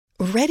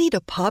Ready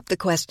to pop the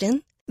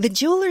question? The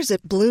jewelers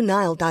at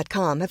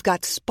BlueNile.com have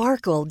got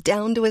sparkle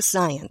down to a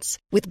science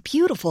with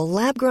beautiful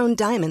lab-grown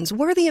diamonds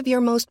worthy of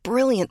your most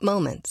brilliant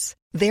moments.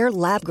 Their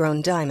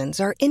lab-grown diamonds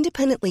are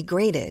independently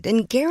graded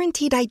and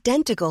guaranteed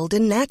identical to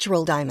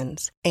natural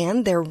diamonds,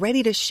 and they're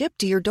ready to ship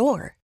to your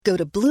door. Go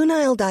to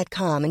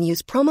BlueNile.com and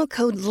use promo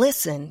code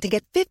LISTEN to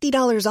get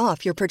 $50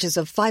 off your purchase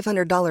of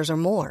 $500 or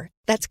more.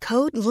 That's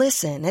code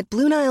LISTEN at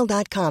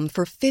BlueNile.com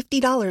for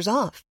 $50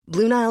 off.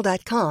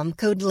 BlueNile.com,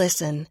 code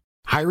LISTEN.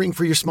 Hiring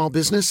for your small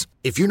business?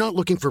 If you're not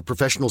looking for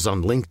professionals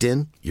on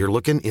LinkedIn, you're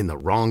looking in the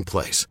wrong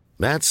place.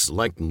 That's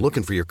like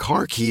looking for your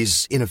car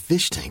keys in a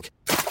fish tank.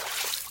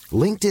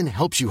 LinkedIn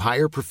helps you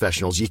hire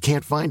professionals you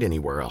can't find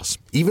anywhere else,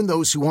 even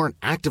those who aren't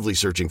actively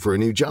searching for a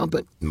new job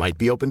but might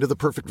be open to the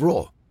perfect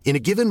role. In a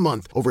given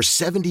month, over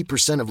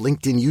 70% of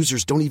LinkedIn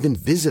users don't even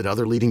visit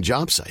other leading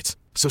job sites.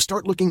 So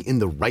start looking in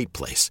the right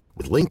place.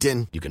 With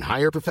LinkedIn, you can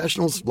hire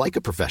professionals like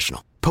a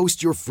professional.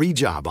 Post your free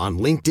job on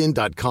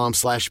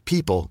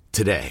linkedin.com/people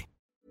today.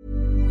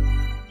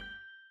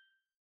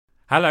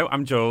 Hello,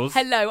 I'm Jules.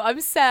 Hello, I'm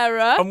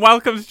Sarah. And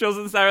welcome to Jules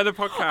and Sarah, the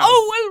podcast.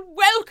 Oh, well,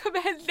 welcome,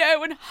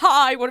 hello, and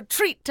hi. What a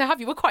treat to have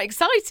you. We're quite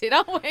excited,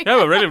 aren't we? Yeah,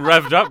 we're really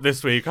revved up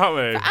this week, aren't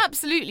we? For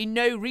absolutely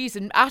no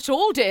reason at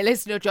all, dear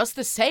listener. Just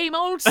the same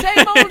old over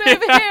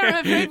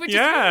here. We're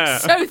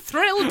just so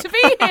thrilled to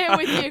be here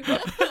with you.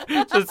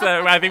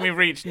 I think we've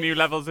reached new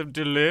levels of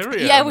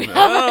delirium. Yeah, we have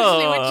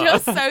actually. We're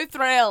just so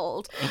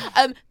thrilled.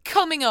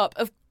 Coming up,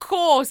 of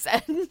course,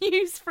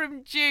 news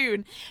from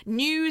June.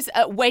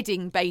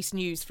 Wedding-based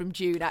news from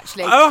June,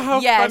 actually. Oh, how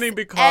funny,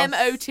 because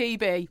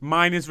MOTB.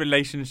 Mine is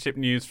relationship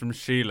news from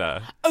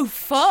Sheila. Oh,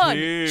 fun.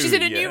 She's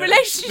in a new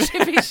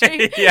relationship, is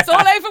she? Yeah. It's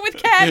all over with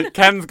Ken.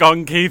 Ken's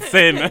gone, Keith's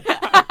in.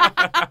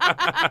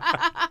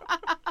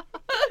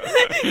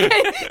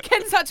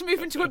 Ken's had to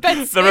move into a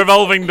bed. The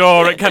revolving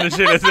door at Ken and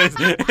Sheila's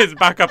is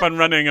back up and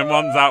running, and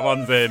one's out,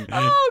 one's in.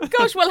 Oh,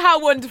 gosh, well,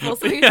 how wonderful.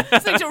 Something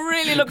to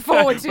really look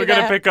forward to. We're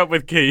going to pick up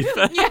with Keith.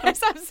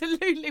 Yes,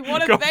 absolutely.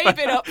 What have they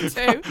been up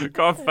to?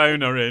 Got a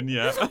phone her in,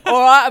 yeah.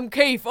 All right, I'm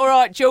Keith. All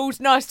right, Jules,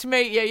 nice to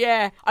meet you,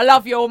 yeah. I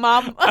love your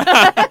mum.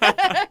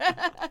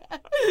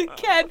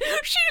 Ken,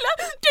 Sheila,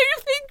 do you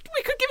think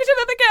we could give it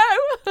another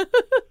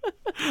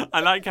go? I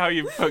like how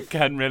you put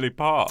Ken really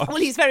posh. Well,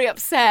 he's very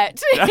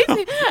upset.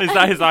 Is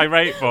that his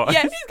irate voice?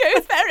 Yes, he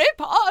goes very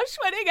posh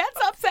when he gets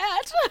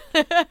upset.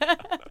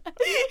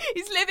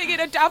 He's living in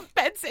a damp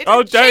bedsit.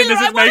 Oh, don't. Sheila,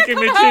 This is making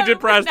me home. too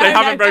depressed. No, they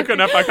haven't broken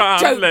don't up. I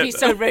can't handle it. Don't be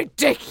so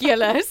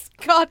ridiculous.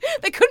 God,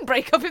 they couldn't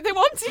break up if they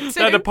wanted to.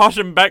 They're the Posh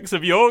and Becks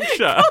of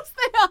Yorkshire. Of course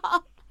they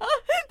are.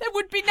 There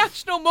would be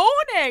national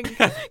mourning.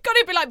 God,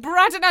 it'd be like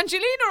Brad and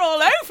Angelina all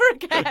over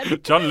again.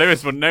 John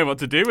Lewis wouldn't know what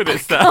to do with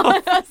itself.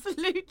 God,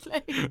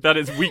 absolutely. That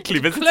is weekly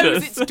visitors.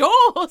 Close its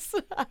doors.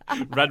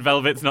 Red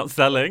Velvet's not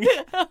selling.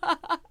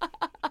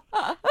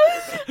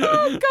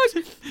 Oh,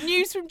 gosh.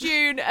 News from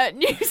June.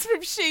 News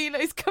from Sheila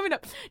is coming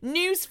up.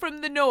 News from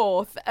the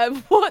north.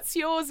 What's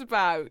yours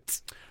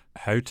about?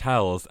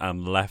 Hotels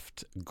and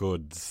left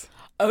goods.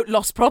 Oh,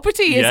 lost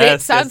property, is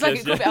Yes, it? Sounds yes, like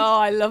yes, it could be. yes. Oh,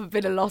 I love a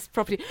bit of lost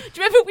property. Do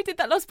you remember we did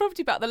that lost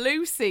property about the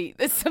loo seat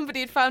that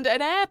somebody had found at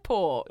an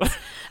airport?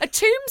 A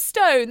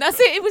tombstone. That's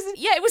it. It was a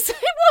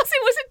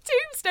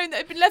tombstone that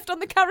had been left on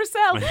the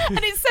carousel, and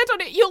it said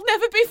on it, "You'll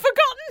never be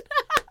forgotten."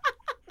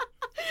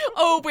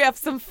 Oh, we have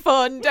some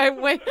fun, don't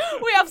we?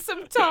 We have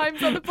some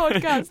times on the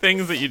podcast.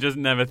 Things that you just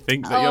never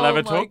think that you'll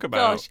ever talk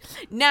about. Gosh.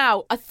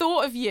 Now, I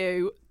thought of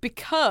you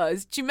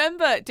because, do you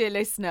remember, dear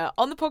listener,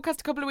 on the podcast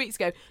a couple of weeks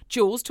ago,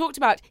 Jules talked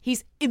about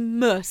his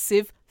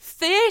immersive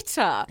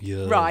theatre,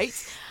 right?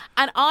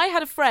 And I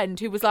had a friend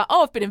who was like,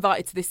 oh, I've been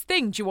invited to this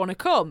thing. Do you want to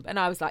come? And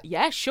I was like,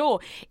 yeah, sure.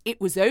 It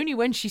was only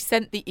when she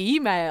sent the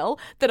email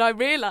that I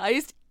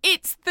realised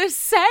it's the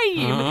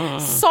same.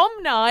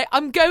 Somni,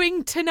 I'm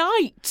going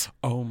tonight.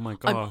 Oh, my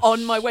gosh. I'm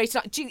on my way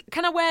tonight.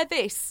 Can I wear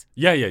this?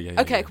 Yeah.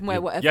 Okay, I can wear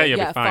whatever. Yeah, Yeah,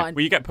 be fine. fine.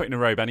 Well, you get put in a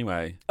robe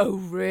anyway. Oh,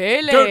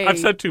 really? Don't, I've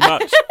said too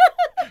much.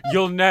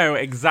 You'll know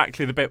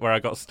exactly the bit where I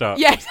got stuck.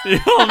 Yes.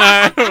 You'll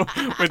know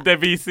with the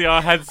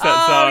VCR headsets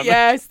on. Oh,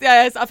 yes.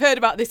 I've heard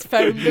about this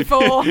phone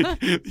before.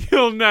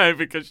 You'll know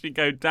because you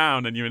go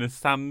down and you're in a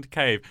sand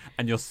cave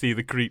and you'll see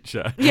the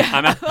creature. Yeah.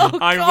 And God.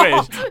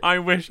 I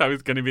wish I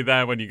was going to be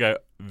there when you go,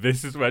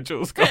 this is where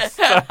Jules got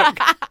stuck.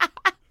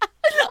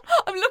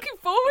 I'm looking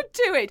forward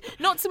to it.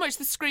 Not so much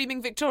the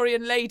screaming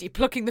Victorian lady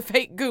plucking the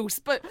fake goose,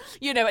 but,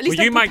 you know, at least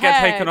Well, you I'm might get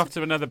prepared. taken off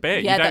to another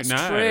bit. Yeah, you don't that's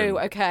know. true.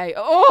 Okay.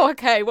 Oh,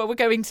 okay. Well, we're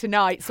going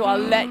tonight, so I'll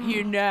let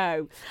you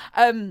know.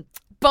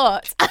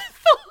 But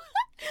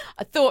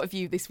I thought of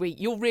you this week.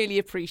 You'll really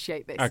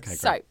appreciate this. Okay,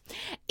 so, great.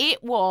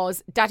 it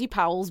was Daddy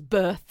Powell's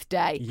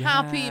birthday. Yes,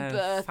 happy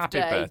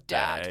birthday,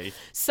 Dad. birthday.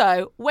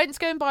 So, went to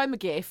go and buy him a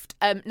gift.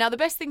 Now, the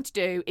best thing to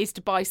do is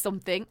to buy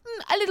something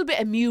a little bit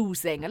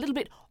amusing, a little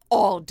bit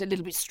odd, a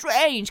little bit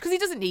strange, because he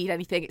doesn't need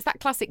anything. It's that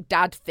classic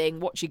dad thing.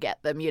 What you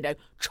get them, you know,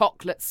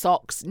 chocolate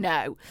socks.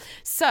 No.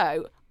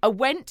 So, I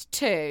went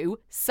to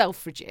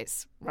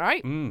Selfridges,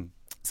 right?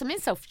 So I'm in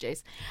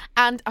Selfridges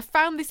and I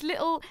found this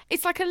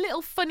it's like a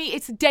little funny,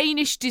 it's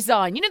Danish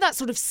design. You know that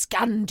sort of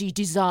Scandi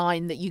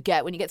design that you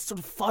get when you get sort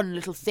of fun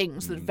little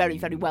things that are very,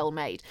 very well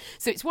made.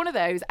 So it's one of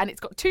those and it's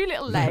got two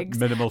little legs.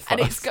 Minimal fuss.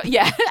 And it's got,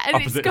 and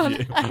Opposite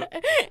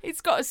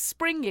it's got a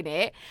spring in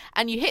it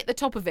and you hit the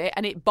top of it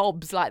and it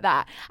bobs like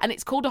that. And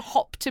it's called a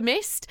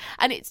Hoptimist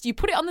and you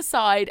put it on the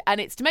side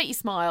and it's to make you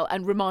smile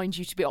and remind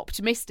you to be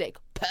optimistic.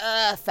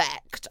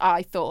 Perfect,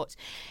 I thought.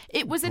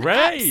 It was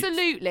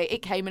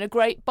it came in a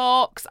great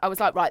box. I was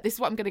like, right, this is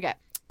what I'm going to get.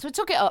 So I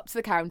took it up to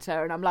the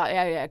counter and I'm like,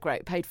 yeah,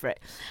 great, paid for it.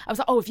 I was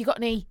like, have you got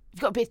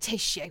a bit of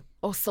tissue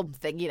or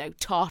something,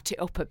 tart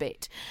it up a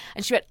bit?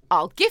 And she went,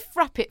 I'll gift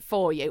wrap it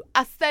for you.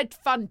 I said,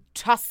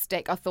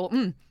 fantastic. I thought,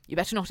 you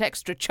better not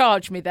extra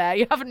charge me there.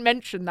 You haven't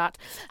mentioned that.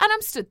 And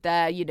I'm stood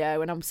there,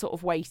 and I'm sort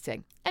of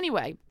waiting.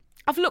 Anyway,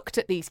 I've looked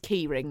at these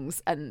key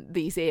rings and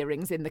these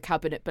earrings in the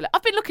cabinet, but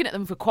I've been looking at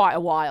them for quite a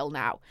while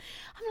now.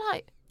 I'm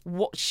like,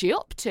 what's she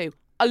up to?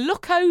 I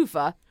look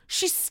over,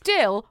 she's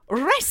still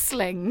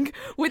wrestling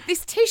with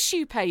this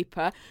tissue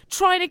paper,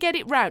 trying to get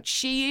it round.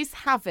 She is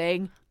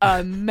having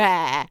a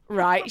mare,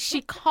 right?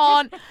 She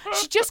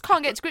just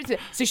can't get to grips with it.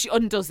 So she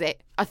undoes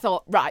it. I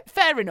thought, right,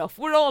 fair enough.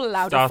 We're all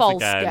allowed a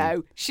false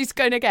go. She's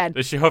going again.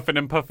 Is she huffing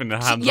and puffing, her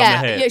hands on the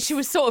hips? Yeah, she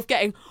was sort of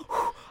getting...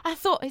 I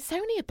thought, it's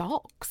only a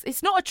box.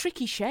 It's not a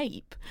tricky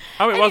shape.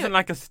 Oh, it wasn't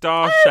like a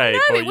star shape?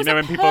 No, or,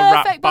 when people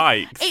wrap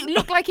bikes? It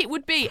looked like it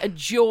would be a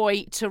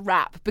joy to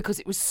wrap because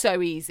it was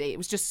so easy. It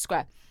was just a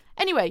square.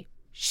 Anyway,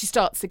 she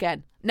starts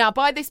again. Now,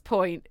 by this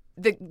point,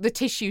 the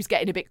tissue's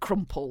getting a bit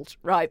crumpled,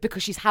 right?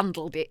 Because she's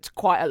handled it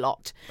quite a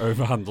lot.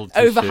 Overhandled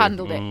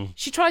tissue. It.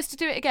 She tries to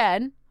do it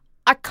again.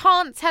 I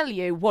can't tell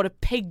you what a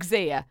pig's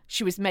ear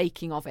she was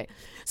making of it.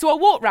 So I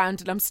walk round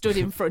and I'm stood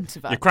in front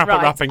of her. You're crap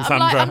at wrapping,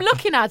 Sandra. I'm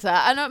looking at her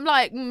and I'm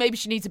like, maybe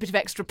she needs a bit of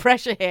extra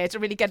pressure here to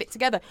really get it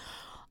together.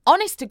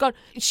 Honest to God,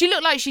 she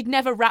looked like she'd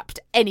never wrapped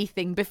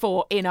anything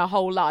before in her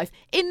whole life.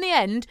 In the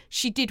end,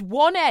 she did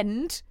one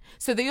end,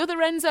 so the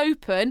other end's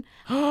open.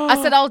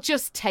 I said, I'll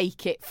just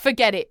take it.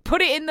 Forget it.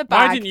 Put it in the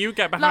bag. Why didn't you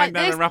get behind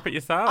them and wrap it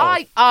yourself?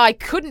 I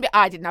couldn't.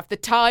 I didn't have the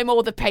time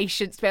or the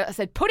patience to be able. I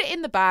said, put it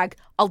in the bag.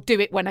 I'll do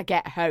it when I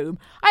get home.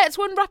 I had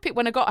to unwrap it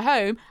when I got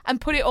home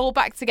and put it all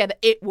back together.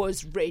 It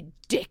was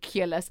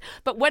ridiculous.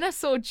 But when I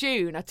saw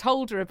June, I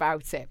told her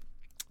about it.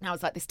 And I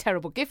was like, this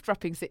terrible gift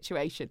wrapping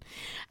situation.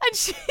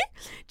 And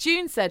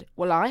June said,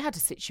 well, I had a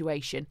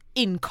situation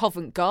in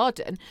Covent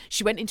Garden.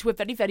 She went into a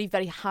very, very,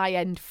 very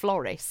high-end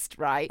florist,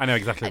 right? I know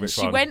exactly which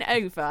one. And she went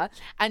over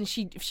and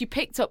she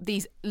picked up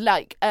these,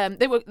 like,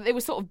 they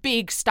were sort of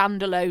big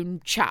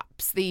standalone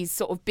chaps, these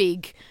sort of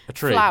big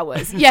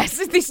flowers.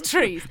 Yes, these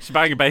trees. She's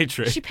buying a bay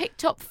tree. She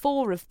picked up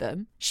 4 of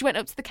them. She went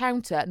up to the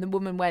counter and the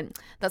woman went,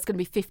 that's going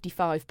to be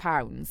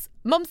 £55.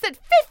 Mum said,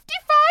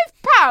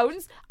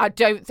 £55? I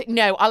don't think,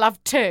 no, I'll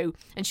have 2.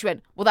 And she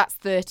went, well, that's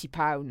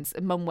 £30.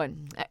 And Mum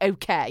went,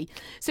 okay.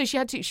 So she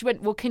had to, she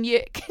went, well, can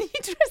you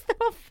dress them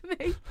up for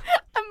me?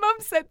 And Mum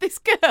said, this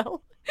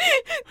girl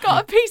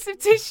got a piece of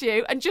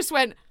tissue and just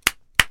went,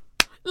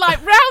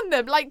 like, round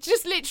them, like,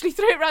 just literally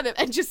threw it round them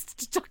and just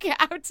stuck it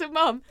out to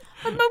Mum.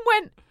 And Mum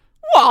went,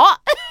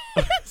 what?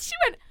 She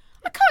went,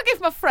 I can't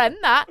give my friend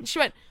that. And she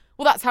went,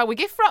 well, that's how we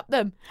gift wrap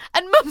them.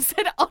 And Mum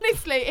said,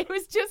 honestly, it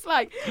was just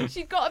like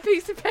she'd got a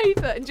piece of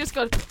paper and just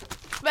gone,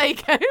 there you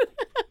go.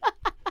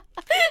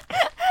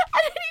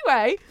 And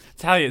anyway...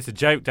 Tell you, it's a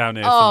joke down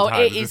here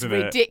sometimes, it is isn't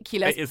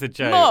ridiculous. It is a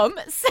joke. Mum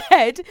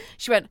said,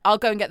 she went, I'll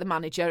go and get the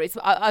manager.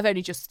 I've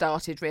only just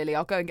started, really.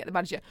 I'll go and get the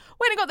manager.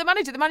 When I got the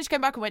manager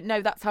came back and went,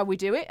 no, that's how we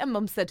do it. And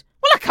Mum said,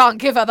 well, I can't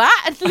give her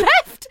that, and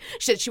left.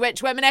 She said she went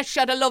to M&S, she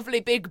had a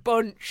lovely big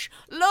bunch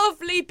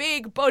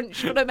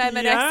from M&S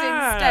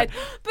instead.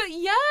 But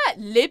yeah,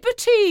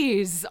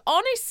 liberties,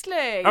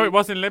 honestly. Oh, it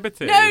wasn't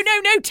liberties? No,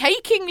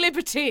 taking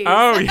liberties.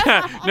 Oh,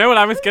 yeah. No, well,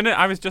 I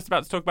was just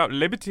about to talk about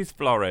Liberties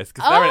florists,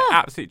 because they're an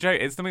absolute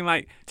joke. It's something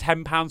like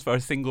 £10 for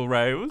a single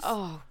rose.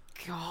 Oh,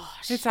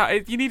 gosh.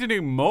 You need a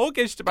new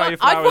mortgage to buy your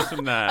flowers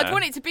from there. I'd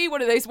want it to be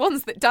one of those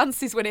ones that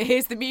dances when it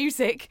hears the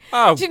music.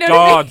 Oh, do you know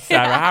God, what I mean?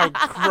 Sarah, how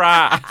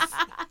crass.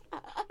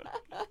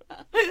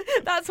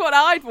 That's what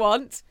I'd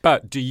want.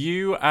 But do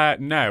you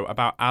know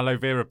about aloe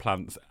vera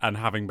plants and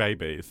having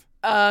babies?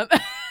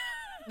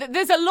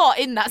 There's a lot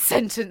in that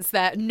sentence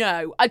there.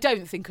 No, I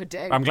don't think I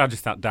do. I'm glad you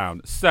sat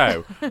down.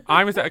 So,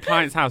 I was at a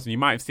client's house, and you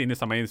might have seen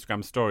this on my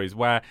Instagram stories,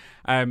 where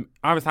I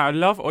was like, I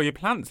love all your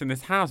plants in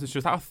this house. And she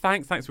was like, oh,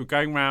 thanks. We're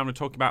going around and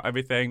talking about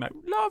everything. Like,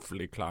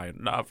 lovely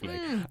client, lovely.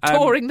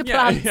 Touring the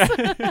plants.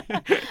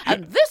 Yeah.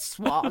 And this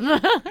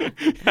one.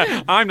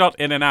 I'm not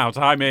in and out.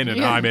 I'm in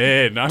and I'm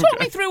in. Talk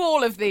me through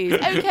all of these.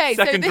 Okay.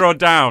 Second drawer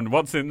down.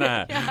 What's in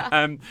there?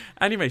 Yeah.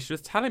 Anyway, she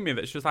was telling me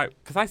that she was like,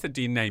 because I said,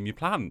 do you name your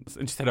plants?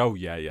 And she said, oh,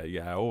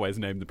 yeah. I always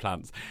name the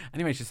plants.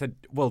 Anyway, she said,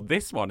 well,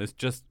 this one has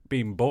just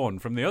been born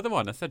from the other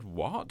one. I said,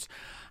 what?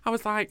 I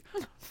was like,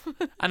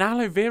 an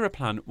aloe vera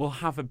plant will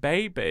have a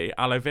baby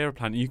aloe vera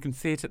plant. You can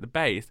see it at the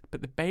base,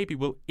 but the baby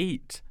will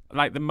eat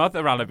like the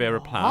mother aloe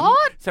vera plant.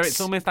 What? So it's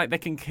almost like they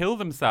can kill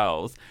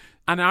themselves.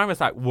 And I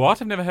was like,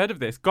 what? I've never heard of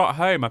this. Got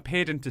home, I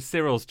peered into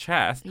Cyril's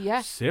chest.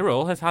 Yeah.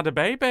 Cyril has had a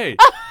baby.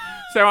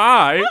 So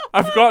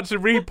I've got to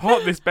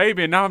repot this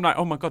baby, and now I'm like,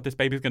 oh my God, this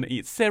baby's going to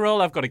eat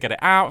Cyril. I've got to get it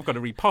out. I've got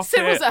to repot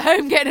Cyril's it. at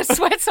home getting a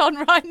sweat on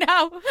right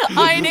now,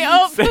 eyeing it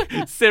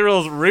up.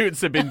 Cyril's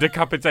roots have been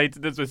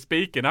decapitated as we're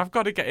speaking. I've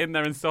got to get in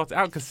there and sort it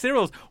out because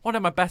Cyril's one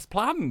of my best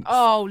plants.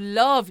 Oh,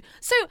 love.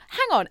 So,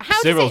 hang on.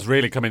 Cyril's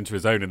really come into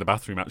his own in the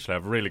bathroom, actually.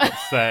 I've really got to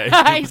say.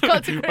 He's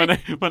got to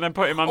when I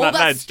put him on all that that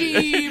ledge,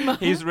 steam.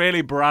 He's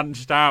really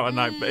branched out and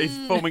like he's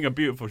forming a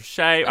beautiful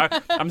shape.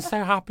 I'm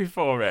so happy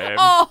for him.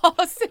 Oh,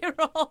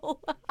 Cyril.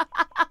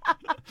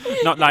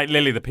 Not like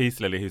Lily the Peace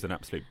Lily, who's an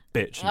absolute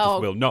bitch and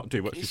just will not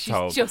do what she's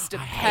told. She's just a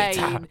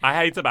pain. I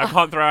hate her, but I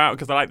can't throw her out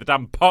because I like the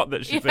damn pot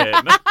that she's in.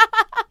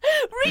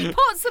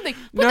 Repot something.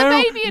 Put the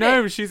baby in it.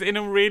 No, she's in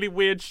a really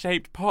weird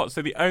shaped pot,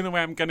 so the only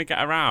way I'm going to get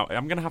her out,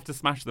 I'm going to have to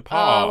smash the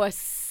pot. Oh, I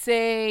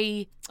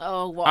see.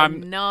 Oh, what a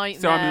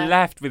nightmare. So I'm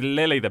left with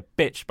Lily, the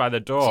bitch by the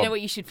door. Do you know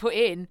what you should put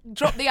in?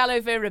 Drop the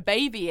aloe vera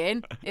baby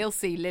in. He'll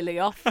see Lily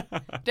off.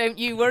 Don't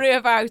you worry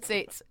about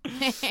it.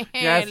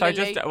 Yes,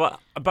 Lily.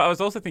 but I was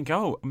also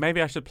thinking,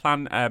 maybe I should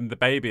plan the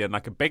baby in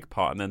like a big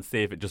pot and then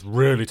see if it just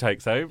really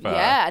takes over.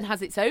 Yeah, and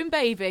has its own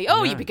baby.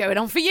 Oh, you'd be going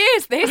on for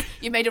years, this.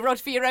 You made a rod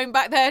for your own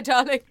back there,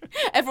 darling.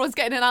 Everyone's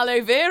getting an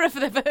aloe vera for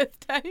their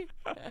birthday.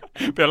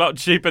 Be a lot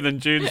cheaper than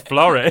June's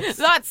florist.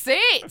 That's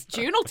it.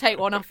 June will take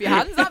one off your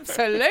hands,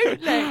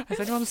 absolutely.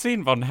 Has anyone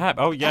seen Von Hepp?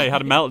 Oh, yeah, he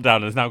had a meltdown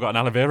and has now got an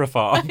aloe vera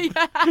farm.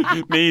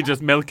 Me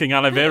just milking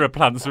aloe vera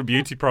plants for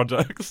beauty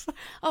products.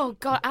 Oh,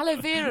 God, aloe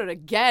vera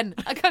again.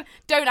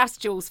 Don't ask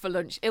Jules for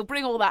lunch. He'll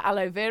bring all that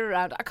aloe vera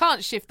around. I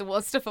can't shift the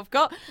one stuff I've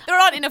got. There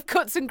aren't enough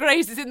cuts and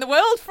grazes in the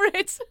world for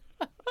it.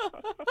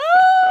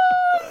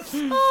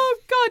 Oh,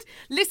 God.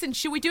 Listen,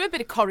 should we do a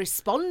bit of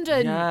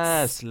correspondence?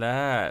 Yes,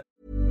 let's.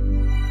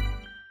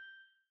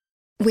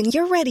 When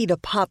you're ready to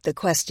pop the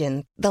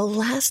question, the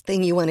last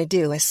thing you want to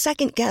do is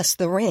second-guess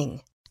the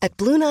ring. At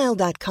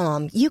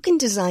BlueNile.com, you can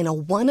design a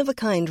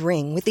one-of-a-kind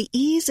ring with the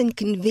ease and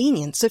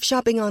convenience of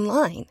shopping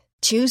online.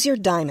 Choose your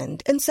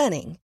diamond and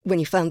setting. When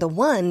you find the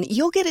one,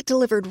 you'll get it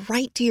delivered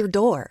right to your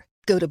door.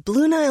 Go to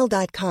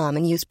BlueNile.com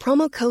and use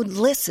promo code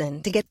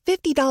LISTEN to get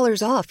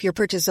 $50 off your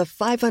purchase of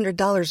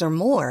 $500 or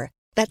more.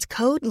 That's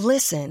code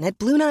LISTEN at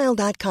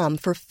BlueNile.com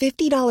for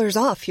 $50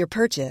 off your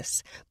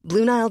purchase.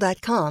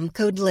 BlueNile.com,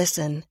 code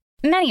LISTEN.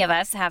 Many of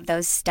us have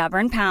those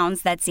stubborn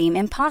pounds that seem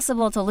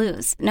impossible to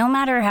lose, no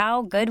matter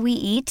how good we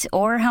eat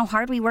or how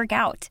hard we work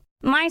out.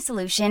 My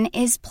solution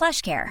is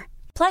PlushCare.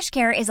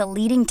 PlushCare is a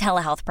leading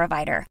telehealth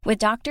provider with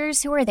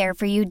doctors who are there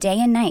for you day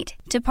and night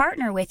to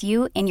partner with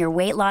you in your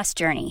weight loss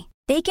journey.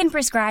 They can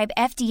prescribe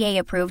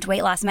FDA-approved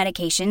weight loss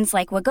medications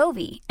like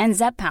Wegovy and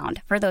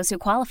Zepbound for those who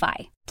qualify.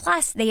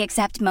 Plus, they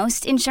accept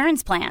most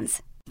insurance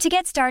plans. To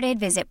get started,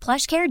 visit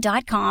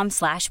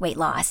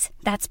plushcare.com/weightloss.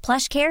 That's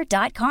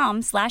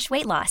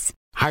plushcare.com/weightloss.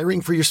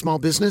 Hiring for your small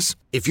business?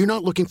 If you're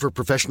not looking for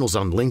professionals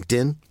on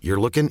LinkedIn, you're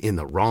looking in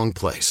the wrong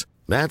place.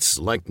 That's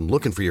like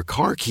looking for your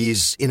car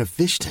keys in a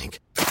fish tank.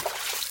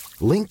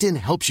 LinkedIn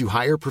helps you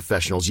hire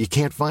professionals you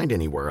can't find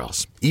anywhere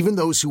else, even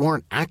those who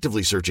aren't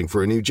actively searching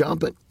for a new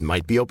job but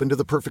might be open to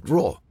the perfect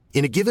role.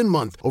 In a given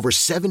month, over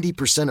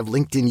 70% of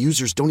LinkedIn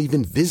users don't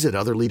even visit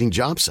other leading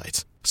job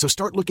sites. So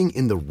start looking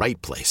in the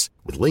right place.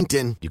 With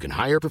LinkedIn, you can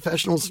hire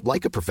professionals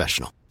like a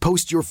professional.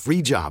 Post your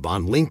free job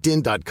on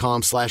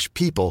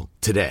linkedin.com/people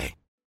today.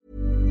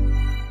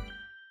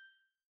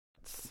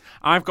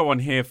 I've got one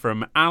here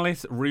from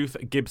Alice Ruth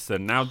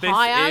Gibson. Now, this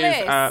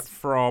Hi, is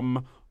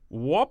from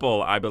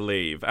Wobble, I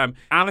believe.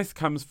 Alice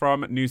comes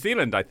from New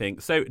Zealand, I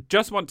think. So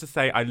just want to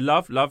say I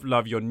love, love,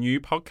 love your new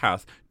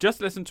podcast.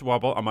 Just listen to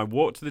Wobble on my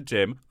walk to the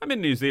gym. I'm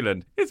in New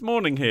Zealand. It's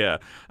morning here.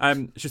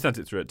 She sent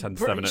it through at 10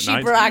 to 7 at night.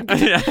 She bragged.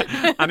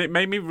 Yeah. And it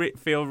made me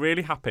feel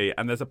really happy.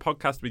 And there's a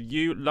podcast with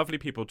you lovely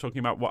people talking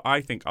about what I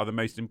think are the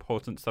most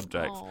important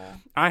subjects. Aww.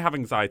 I have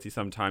anxiety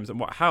sometimes, and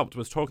what helped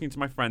was talking to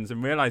my friends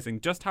and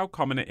realising just how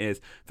common it is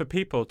for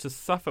people to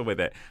suffer with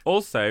it.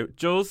 Also,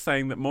 Jules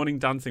saying that morning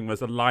dancing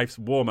was a life's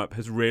warm-up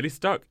has really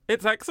stuck.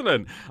 It's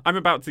excellent. I'm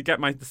about to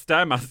get on the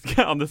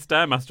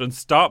Stairmaster and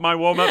start my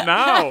warm-up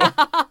now.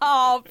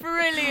 Oh,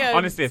 brilliant.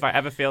 Honestly, if I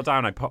ever feel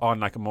down, I put on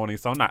like a morning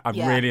song. I'm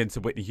really into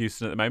Whitney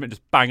Houston at the moment,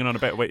 just banging on a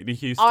bit of Whitney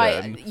Houston.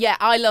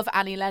 I love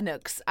Annie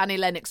Lennox. Annie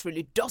Lennox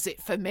really does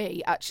it for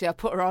me, actually. I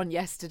put her on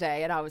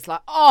yesterday and I was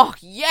like, oh,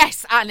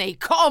 yes, Annie,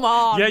 come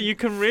on. Yeah, you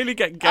can really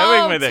get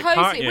going with it,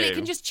 can't you? Well, it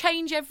can just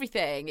change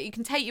everything. It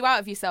can take you out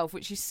of yourself,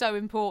 which is so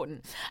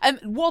important.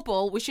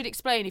 Wobble, we should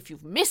explain if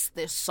you've missed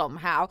this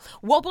somehow.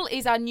 Wobble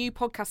is our new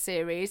podcast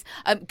series.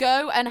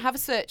 Go and have a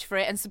search for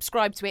it and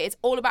subscribe to it. It's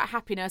all about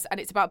happiness and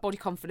it's about body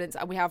confidence,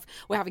 and we're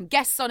having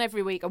guests on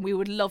every week, and we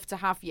would love to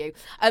have you.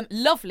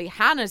 Lovely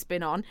Hannah's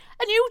been on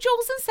a new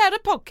Jules and Sarah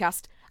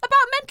podcast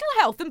about mental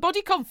health and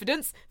body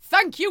confidence.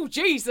 Thank you,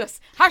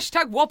 Jesus.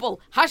 #Wobble.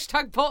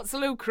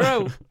 #Portslade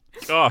Crew.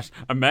 Gosh,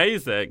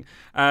 amazing.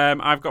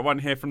 I've got one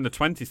here from the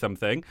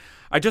 20-something.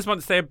 I just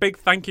want to say a big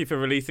thank you for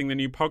releasing the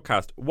new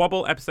podcast.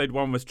 Wobble episode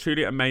 1 was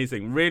truly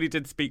amazing, really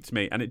did speak to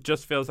me, and it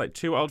just feels like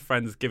two old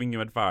friends giving you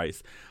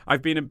advice.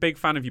 I've been a big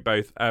fan of you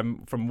both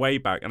from way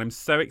back, and I'm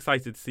so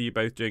excited to see you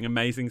both doing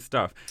amazing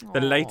stuff. Aww.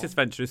 The latest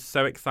venture is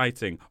so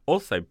exciting.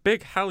 Also,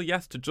 big hell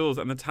yes to Jules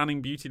and the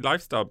Tanning Beauty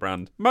lifestyle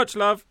brand. Much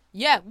love.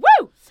 Yeah,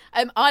 woo!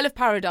 Isle of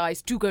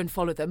Paradise, do go and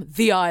follow them.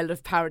 The Isle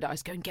of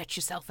Paradise, go and get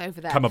yourself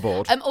over there. Come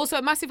aboard. Also,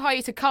 a massive hi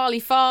to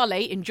Carly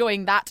Farley,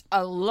 enjoying that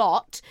a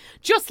lot.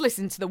 Just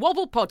listen to the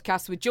Wobble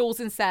podcast with Jules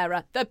and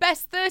Sarah. The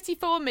best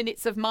 34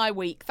 minutes of my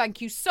week. Thank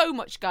you so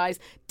much, guys.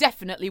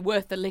 Definitely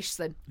worth a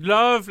listen.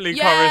 Lovely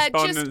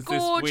correspondence just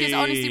gorgeous. this week.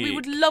 Honestly, we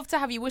would love to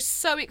have you. We're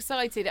so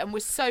excited and we're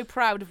so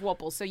proud of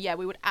Wobble. So, yeah,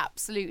 we would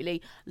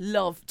absolutely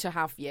love to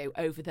have you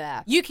over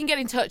there. You can get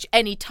in touch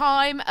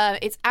anytime.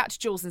 It's at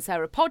Jules and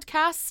Sarah Podcast.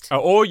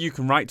 Or you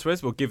can write to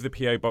us. We'll give the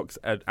PO box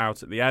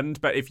out at the end.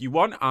 But if you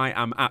want, I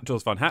am at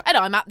Jules Von Hep. And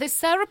I'm at this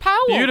Sarah Powell.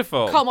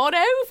 Beautiful. Come on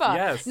over.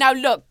 Yes. Now,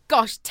 look,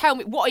 gosh, tell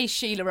me, what is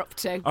Sheila up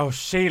to? Oh,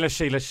 Sheila,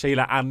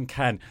 and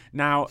Ken.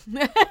 Now,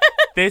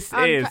 this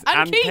is...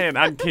 And Keith. Ken,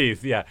 and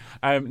Keith, yeah.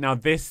 Now,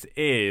 this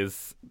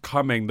is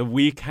coming the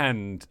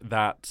weekend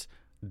that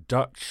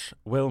Dutch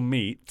will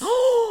meet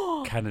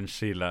Ken and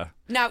Sheila.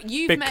 Now,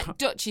 you've met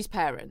Dutch's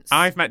parents.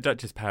 I've met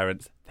Dutch's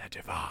parents. They're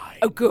divine.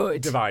 Oh,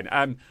 good.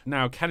 Divine.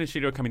 Now, Ken and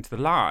Sheila are coming to the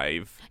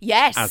live.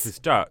 Yes. As is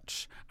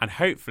Dutch. And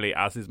hopefully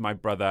as is my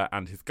brother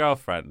and his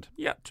girlfriend.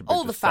 Yet to be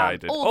all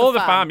decided. All the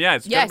fam. Yeah,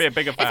 it's going to be a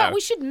big affair. In fact,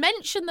 we should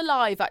mention the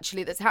live,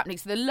 actually, that's happening.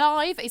 So the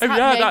live is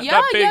happening.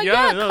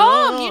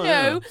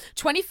 Come,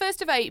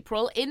 21st of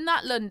April in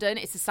that London.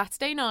 It's a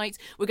Saturday night.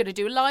 We're going to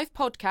do a live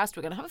podcast.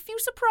 We're going to have a few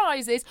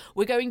surprises.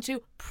 We're going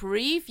to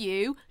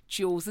preview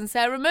Jules and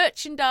Sarah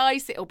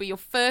merchandise. It'll be your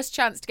first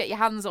chance to get your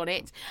hands on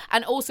it.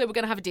 And also we're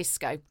going to have a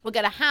disco. We're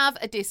going to have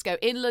a disco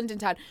in London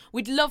town.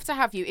 We'd love to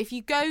have you. If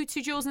you go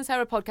to Jules and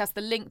Sarah Podcast,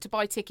 the link to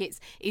buy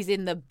tickets is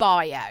in the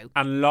bio.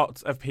 And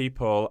lots of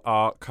people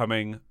are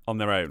coming on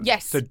their own.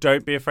 Yes. So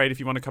don't be afraid if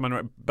you want to come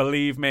on.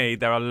 Believe me,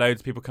 there are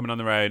loads of people coming on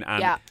their own.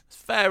 And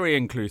it's a very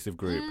inclusive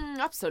group.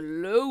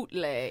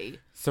 Absolutely.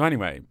 So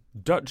anyway,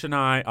 Dutch and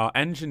I are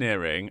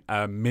engineering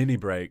a mini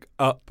break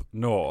up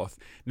north.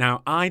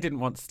 Now, I didn't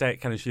want to stay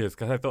at Ken and Sheila's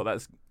because I thought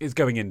that is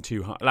going in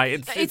too hard.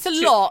 Like it's a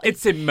lot.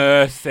 It's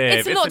immersive.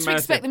 It's a lot to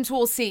expect them to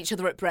all see each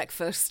other at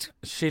breakfast.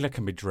 Sheila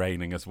can be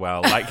draining as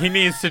well. Like he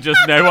needs to just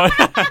know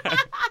what.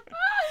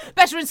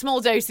 Better in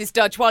small doses,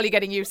 Dutch, while you're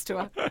getting used to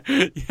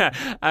her.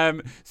 Yeah.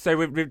 So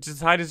we've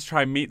decided to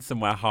try and meet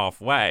somewhere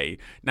halfway.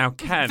 Now,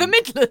 Ken. The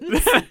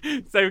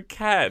Midlands. So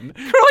Ken.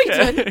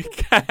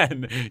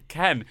 Croydon.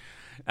 Ken.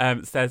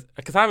 Says,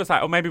 because I was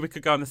like, oh, maybe we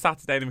could go on the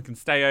Saturday and then we can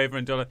stay over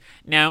and do it.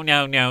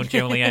 No,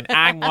 Julian.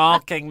 I'm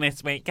walking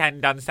this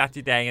weekend on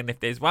Saturday, and if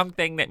there's one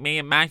thing that me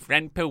and my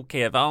friend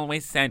Pookie have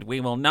always said,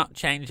 we will not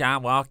change our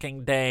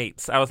walking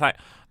dates. I was like,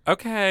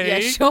 okay,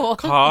 yeah, sure.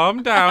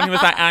 Calm down. He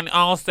was like, and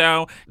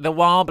also the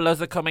warblers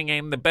are coming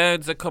in, the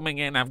birds are coming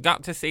in. I've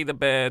got to see the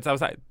birds. I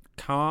was like,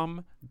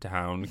 calm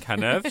down,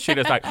 Kenneth.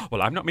 Sheila's like,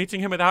 well, I'm not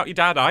meeting him without your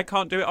dad. I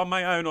can't do it on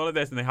my own, all of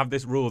this. And they have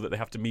this rule that they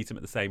have to meet him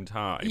at the same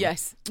time.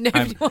 Yes.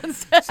 Nobody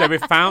wants to. So we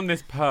found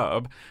this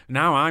pub.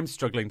 Now I'm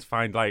struggling to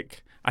find,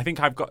 like, I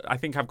think I've got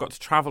to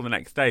travel the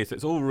next day, so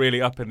it's all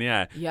really up in the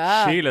air.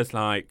 Yeah. Sheila's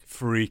like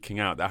freaking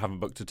out that I haven't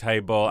booked a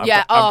table.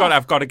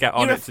 I've got to get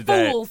on it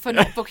today. You're a fool for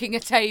not booking a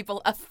table.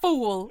 A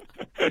fool.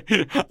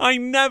 I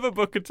never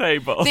book a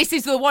table. This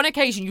is the one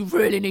occasion you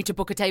really need to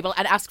book a table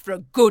and ask for a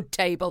good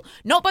table.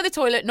 Not by the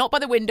toilet, not by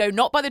the window,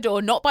 not by the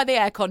door, not by the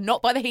aircon,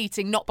 not by the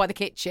heating, not by the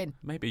kitchen.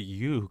 Maybe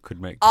you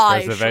could make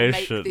this reservation.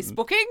 I shall make this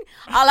booking.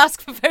 I'll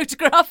ask for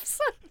photographs.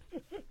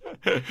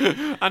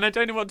 And I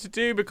don't know what to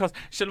do, because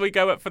shall we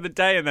go up for the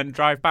day and then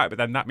drive back, but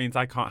then that means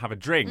I can't have a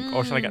drink?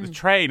 Or shall I get the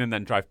train and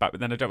then drive back,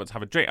 but then I don't want to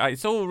have a drink?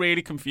 It's all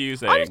really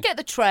confusing. I would get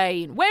the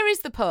train. Where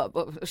is the pub?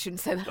 Oh, I shouldn't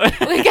say that.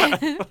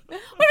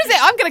 Where is it?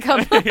 I'm going to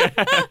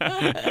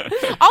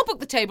come. I'll book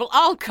the table.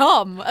 I'll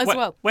come as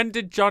well. When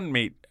did John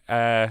meet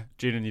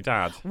June and your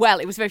dad? Well,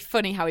 it was very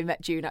funny how we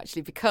met June,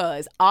 actually,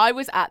 because I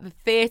was at the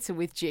theatre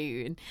with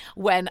June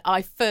when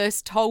I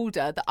first told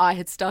her that I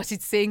had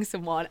started seeing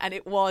someone, and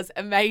it was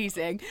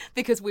amazing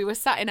because we were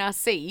sat in our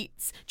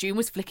seats. June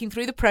was flicking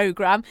through the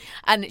programme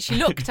and she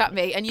looked at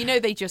me, and you know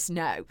they just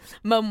know.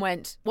 Mum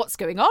went, "What's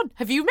going on?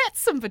 Have you met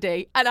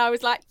somebody?" And I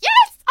was like,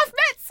 "Yes, I've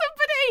met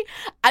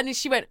somebody." And then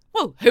she went,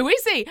 "Well, who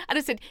is he?" And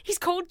I said, "He's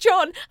called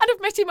John, and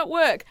I've met him at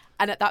work."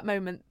 And at that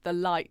moment, the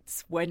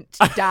lights went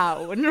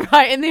down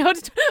right in the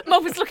auditorium.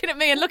 Mum was looking at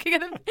me and looking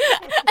at them.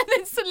 And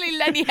then suddenly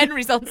Lenny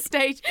Henry's on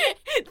stage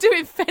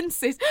doing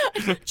fences.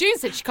 June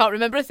said she can't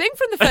remember a thing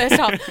from the first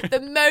half. The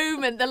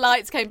moment the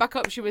lights came back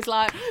up, she was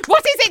like,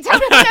 "What is it? Tell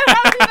me,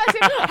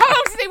 how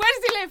old is he? Where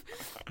does he live?"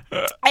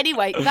 Anyway,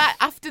 anyway, that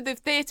after the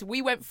theatre,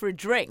 we went for a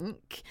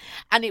drink,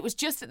 and it was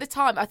just at the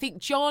time, I think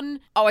John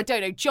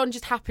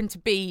just happened to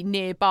be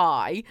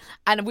nearby,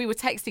 and we were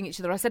texting each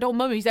other. I said, oh,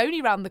 Mum, he's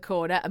only round the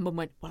corner. And Mum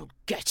went, well,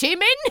 get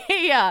him in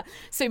here.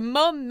 So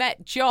Mum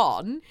met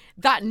John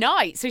that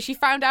night. So she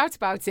found out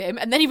about him,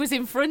 and then he was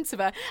in front of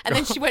her. And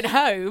then she went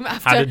home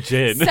after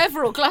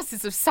several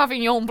glasses of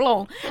Sauvignon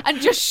Blanc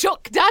and just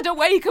shook Dad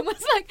awake and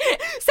was like,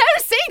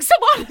 Sarah's seeing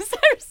someone.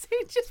 Sarah's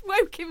just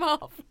woke him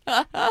up.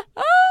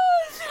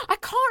 I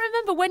can't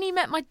remember when he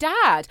met my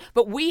dad,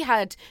 but we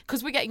had,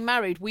 because we're getting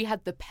married, we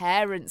had the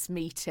parents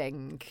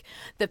meeting.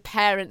 The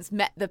parents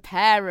met the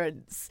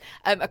parents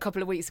a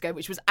couple of weeks ago,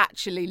 which was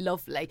actually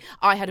lovely.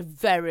 I had a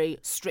very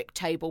strict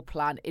table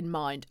plan in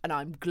mind, and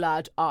I'm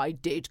glad I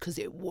did because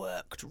it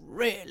worked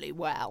really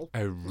well.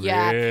 Oh, really?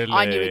 Yeah,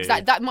 I knew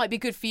exactly. That might be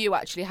good for you,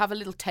 actually. Have a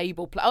little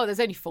table plan. Oh, there's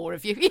only 4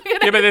 of you.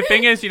 Yeah, but the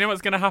thing is, you know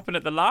what's going to happen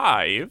at the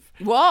live?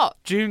 What?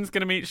 June's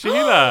going to meet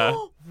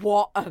Sheila.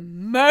 What a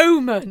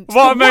moment.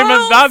 What a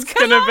moment that's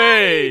going to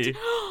be.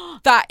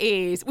 That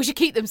is. We should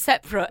keep them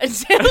separate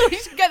until we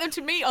should get them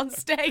to meet on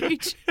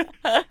stage.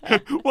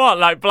 What,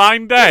 like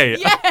blind date?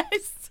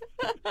 Yes.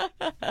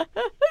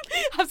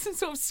 Have some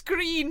sort of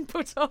screen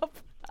put up.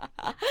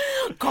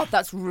 God,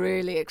 that's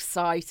really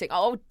exciting.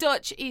 Oh,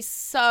 Dutch is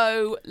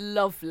so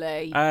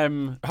lovely.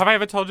 Have I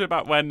ever told you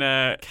about when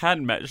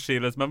Ken met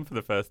Sheila's mum for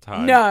the first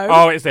time? No.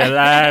 Oh, it's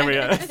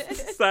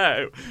hilarious.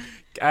 So,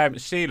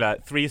 Sheila,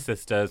 3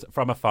 sisters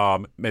from a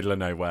farm, middle of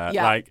nowhere.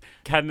 Yeah. Like,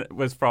 Ken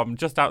was from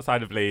just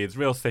outside of Leeds,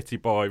 real city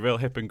boy, real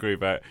hip and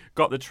groover.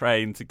 Got the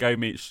train to go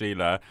meet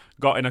Sheila,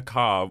 got in a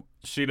car.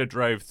 Sheila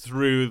drove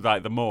through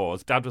like the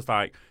moors. Dad was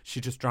like, she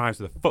just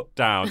drives with a foot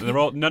down, and they're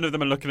all, none of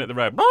them are looking at the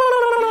road.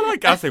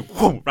 Gassing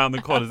round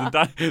the corners,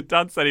 and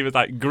Dad said he was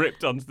like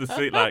gripped onto the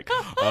seat, like,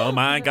 oh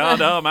my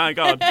god, oh my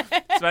god.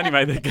 So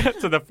anyway, they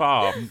get to the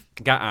farm,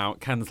 get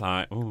out. Ken's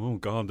like, oh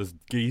god, there's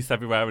geese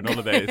everywhere and all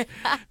of this.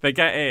 They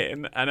get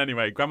in, and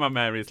anyway, Grandma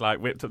Mary's like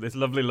whipped up this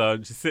lovely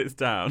lunch. She sits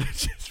down.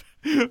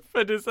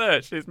 For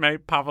dessert, she's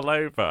made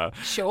pavlova.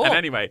 Sure. And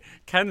anyway,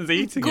 Ken's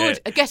eating Good.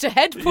 it. Get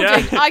ahead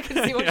pudding. Yeah. I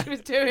can see what she was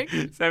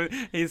doing. So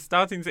he's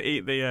starting to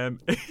eat the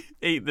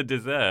eat the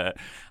dessert,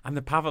 and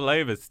the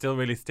pavlova's still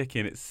really sticky,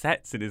 and it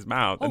sets in his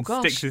mouth and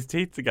sticks his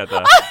teeth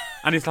together.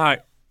 And he's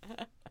like,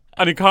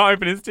 and he can't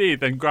open his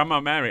teeth. And Grandma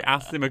Mary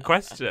asked him a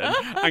question,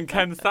 and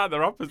Ken sat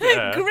there opposite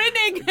her,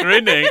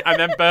 grinning, and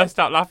then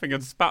burst out laughing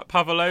and spat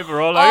pavlova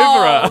all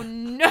over her. Oh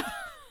no.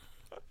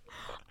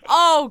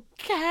 Oh,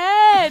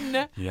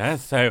 Ken! Yeah,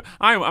 so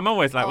I'm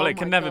always like, well, it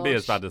can never be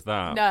gosh. as bad as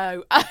that.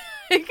 No.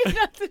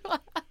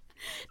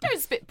 Don't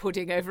spit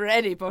pudding over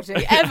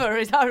anybody, ever,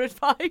 is our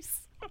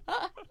advice.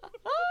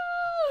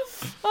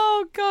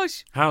 Oh,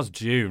 gosh. How's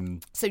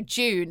June? So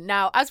June,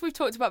 now, as we've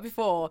talked about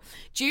before,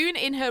 June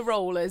in her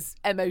role as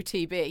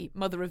MOTB,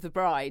 Mother of the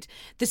Bride,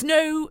 there's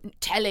no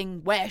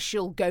telling where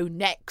she'll go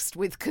next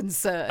with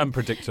concern.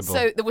 Unpredictable.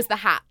 So there was the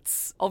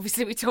hats.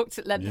 Obviously, we talked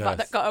at length about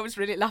Yes. that. God, I was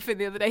really laughing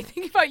the other day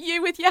thinking about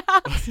you with your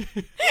hat.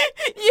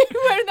 You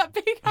wearing that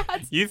big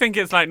hat. You think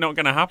it's like not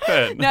going to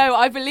happen? No,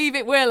 I believe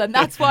it will, and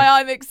that's why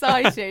I'm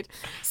excited.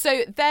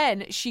 So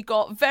then she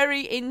got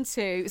very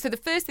into... So the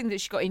first thing that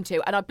she got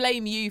into, and I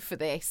blame you for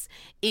this,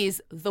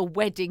 is the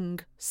wedding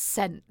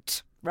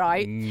scent.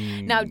 Right?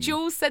 Now,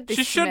 Jules said this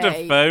She to should me.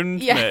 have phoned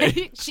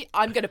me.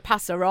 I'm going to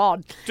pass her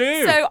on.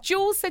 Do. So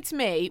Jules said to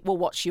me, well,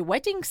 what's your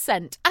wedding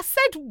scent? I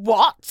said,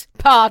 what?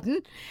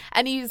 Pardon?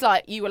 And he's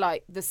like, you were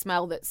like, the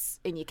smell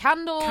that's in your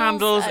candles.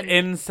 Candles, and...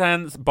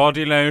 incense,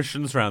 body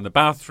lotions around the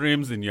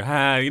bathrooms, in your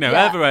hair, Yeah.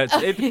 everywhere.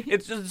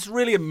 It's just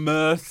really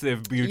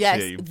immersive beauty.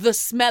 Yes, the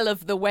smell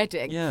of the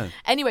wedding. Yeah.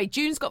 Anyway,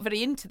 June's got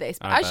very into this.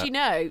 But I as bet. you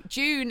know,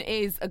 June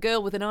is a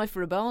girl with an eye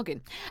for a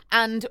bargain.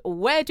 And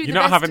where do You're the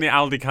not best... having the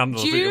Aldi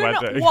candles at your June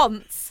wedding.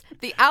 wants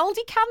the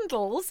Aldi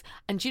candles,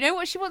 and do you know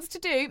what she wants to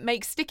do?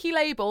 Make sticky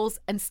labels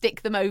and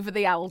stick them over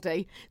the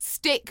Aldi.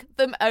 Stick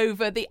them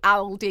over the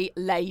Aldi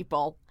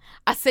label.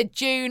 I said,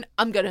 June,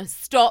 I'm going to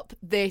stop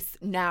this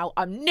now.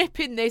 I'm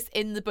nipping this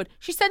in the bud.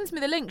 She sends me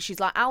the link. She's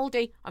like,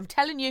 Aldi, I'm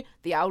telling you,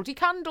 the Aldi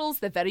candles,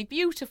 they're very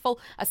beautiful.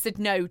 I said,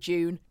 no,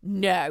 June,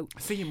 no. I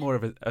see you more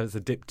as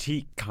a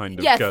diptyque kind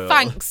of Yeah, girl.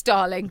 thanks,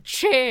 darling.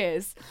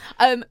 Cheers.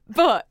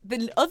 But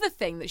the other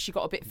thing that she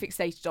got a bit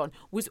fixated on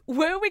was,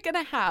 were we going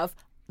to have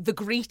the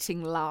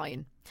greeting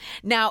line?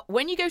 Now,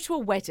 when you go to a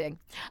wedding,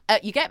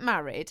 you get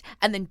married,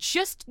 and then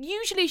just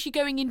usually as you're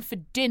going in for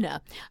dinner,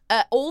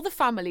 all the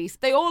families,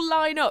 they all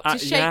line up to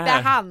shake yeah.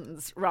 their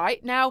hands,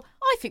 right? Now,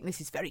 I think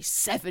this is very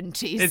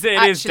 70s. It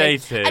is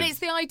dated. And it's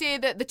the idea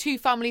that the two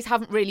families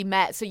haven't really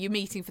met, so you're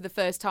meeting for the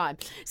first time.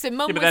 So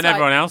Mum Yeah, but was then like,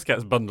 everyone else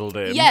gets bundled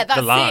in. yeah, that's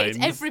the lines.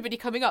 it. Everybody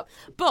coming up.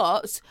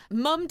 But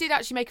Mum did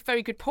actually make a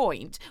very good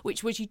point,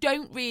 which was you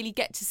don't really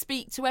get to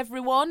speak to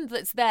everyone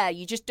that's there.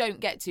 You just don't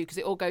get to because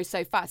it all goes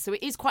so fast. So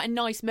it is quite a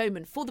nice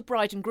moment for the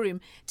bride and groom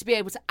to be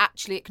able to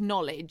actually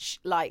acknowledge,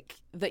 like,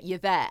 that you're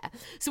there.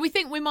 So we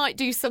think we might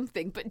do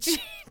something. But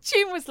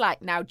June was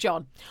like, now,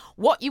 John,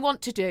 what you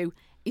want to do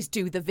is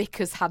do the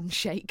vicar's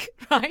handshake,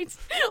 right?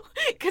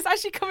 Because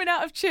as you're coming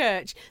out of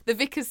church, the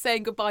vicar's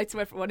saying goodbye to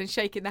everyone and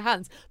shaking their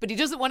hands, but he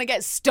doesn't want to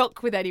get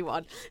stuck with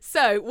anyone.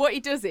 So what he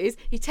does is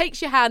he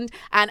takes your hand,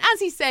 and as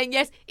he's saying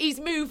yes, he's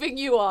moving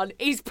you on.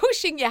 He's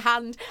pushing your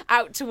hand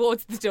out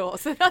towards the door.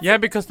 So that's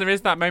because there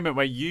is that moment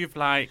where you've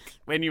like,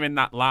 when you're in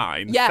that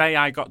line, say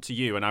I got to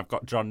you and I've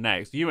got John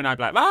next, you and I'd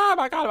be like, oh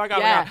my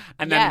God,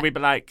 and then we'd be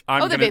like,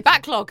 there'd be a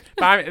backlog.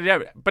 But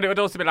it would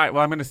also be like,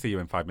 well, I'm going to see you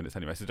in 5 minutes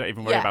anyway, so don't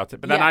even worry about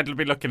it. But then I'd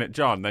be looking at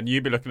John, then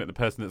you'd be looking at the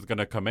person that's going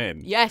to come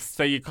in. Yes.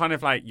 So you kind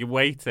of like, you're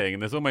waiting,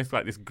 and there's almost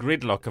like this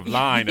gridlock of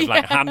line of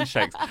like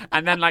handshakes.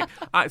 And then like,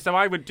 so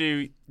I would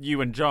do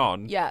you and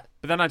John. Yeah.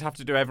 But then I'd have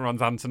to do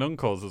everyone's aunts and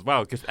uncles as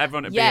well, because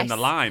everyone would be in the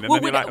line. And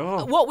then you're like,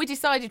 oh. What we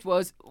decided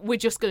was we're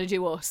just going to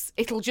do us.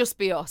 It'll just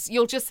be us.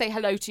 You'll just say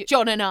hello to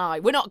John and I.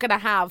 We're not going to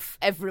have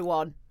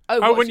everyone.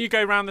 Oh, when you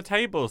go round the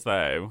tables,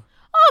 though?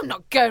 Oh, I'm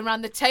not going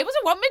round the tables.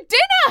 I want my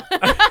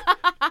dinner.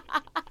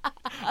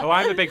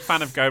 I'm a big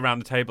fan of go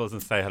round the tables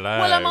and say hello.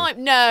 Well, I might.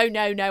 No.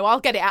 I'll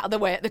get it out of the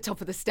way at the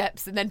top of the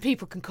steps, and then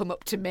people can come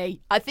up to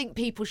me. I think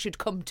people should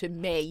come to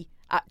me.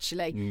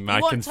 Actually,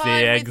 I can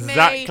see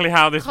exactly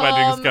how this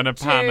wedding's going to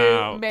pan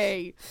out.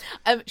 Me.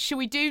 Shall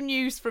we do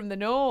news from the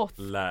north?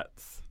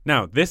 Let's.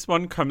 Now, this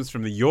one comes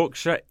from the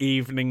Yorkshire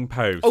Evening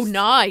Post. Oh,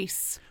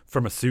 nice.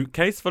 From a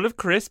suitcase full of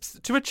crisps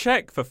to a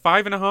cheque for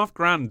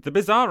 $5,500, the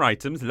bizarre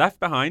items left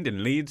behind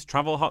in Leeds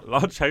Travel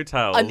Lodge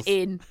hotels. I'm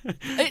in.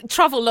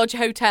 Travel Lodge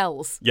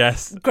hotels.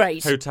 Yes.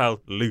 Great. Hotel,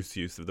 loose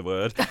use of the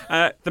word.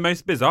 The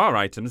most bizarre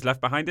items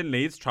left behind in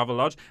Leeds Travel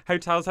Lodge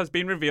hotels has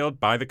been revealed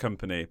by the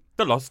company.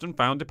 The lost and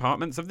found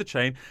departments of the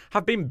chain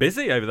have been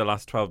busy over the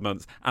last 12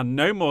 months, and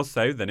no more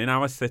so than in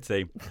our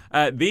city.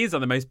 These are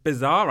the most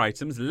bizarre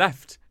items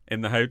left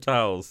in the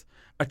hotels.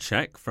 A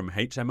cheque from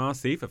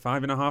HMRC for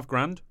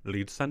 $5,500,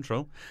 Leeds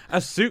Central. A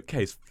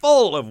suitcase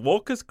full of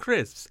Walker's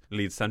crisps,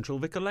 Leeds Central,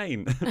 Vicar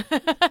Lane.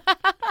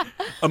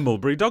 A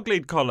Mulberry dog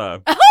lead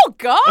collar. Oh,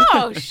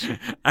 gosh.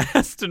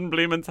 Aston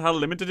Blumenthal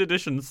limited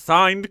edition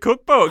signed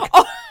cookbook.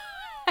 Oh,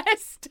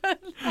 Aston.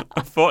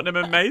 A Fortnum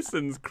and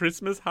Mason's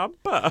Christmas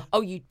hamper.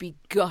 Oh, you'd be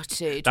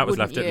gutted. That was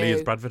left you? at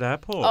Leeds Bradford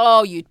Airport.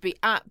 Oh, you'd be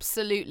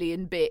absolutely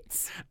in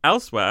bits.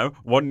 Elsewhere,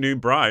 one new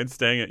bride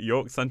staying at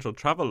York Central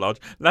Travel Lodge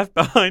left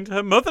behind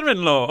her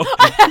mother-in-law.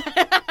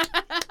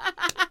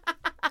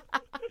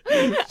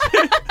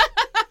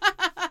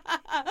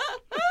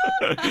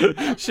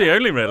 She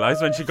only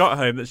realised when she got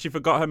home that she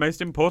forgot her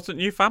most important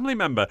new family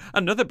member.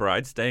 Another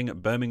bride staying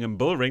at Birmingham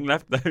Bullring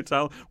left the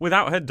hotel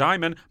without her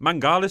diamond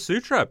Mangala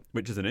Sutra,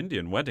 which is an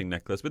Indian wedding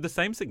necklace with the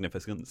same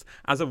significance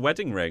as a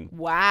wedding ring.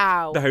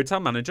 Wow. The hotel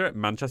manager at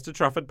Manchester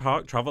Trafford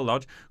Park Travel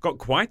Lodge got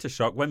quite a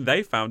shock when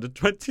they found a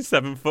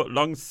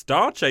 27-foot-long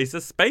Star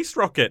Chaser space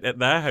rocket at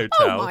their hotel.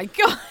 Oh, my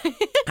God.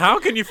 How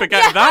can you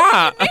forget that?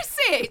 How can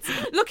you miss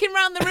it? Looking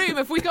around the room,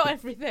 have we got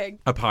everything?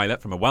 A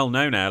pilot from a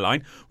well-known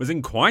airline was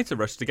in quite a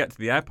rush to get to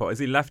the airport as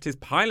he left his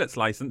pilot's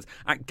licence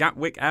at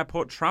Gatwick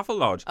Airport Travel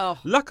Lodge. Oh.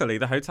 Luckily,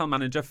 the hotel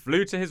manager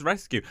flew to his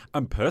rescue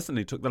and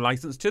personally took the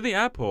licence to the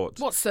airport.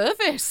 What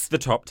service? The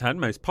top 10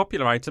 most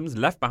popular items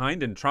left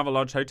behind in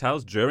Travelodge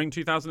hotels during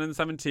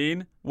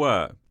 2017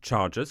 were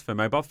chargers for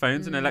mobile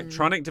phones and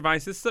electronic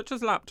devices such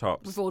as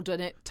laptops. We've all done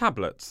it.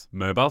 Tablets,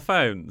 mobile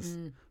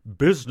phones,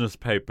 business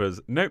papers,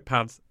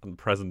 notepads and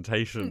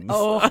presentations.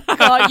 Oh,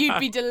 God, you'd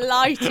be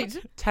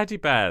delighted. Teddy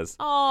bears.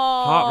 Oh.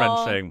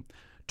 Heart-wrenching.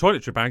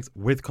 Toiletry bags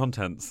with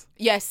contents.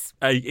 Yes.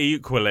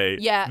 Equally.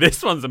 Yeah.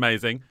 This one's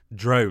amazing.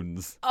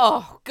 Drones.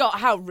 Oh, God,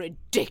 how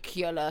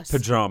ridiculous.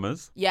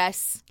 Pyjamas.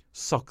 Yes.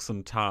 Socks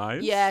and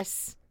ties.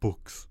 Yes.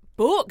 Books.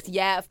 Books,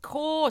 yeah, of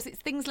course. It's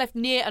things left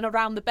near and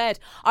around the bed.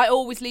 I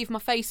always leave my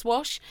face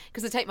wash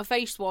because I take my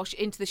face wash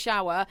into the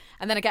shower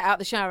and then I get out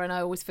the shower and I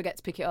always forget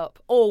to pick it up.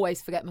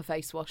 Always forget my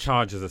face wash.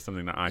 Chargers are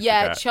something that I forget.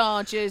 Yeah,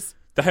 chargers.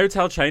 The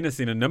hotel chain has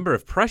seen a number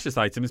of precious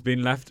items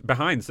being left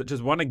behind, such as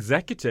one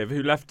executive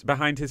who left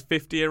behind his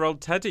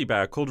 50-year-old teddy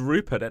bear called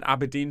Rupert at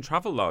Aberdeen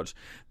Travel Lodge.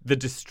 The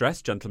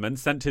distressed gentleman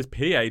sent his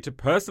PA to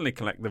personally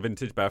collect the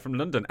vintage bear from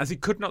London as he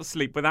could not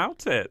sleep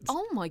without it.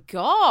 Oh, my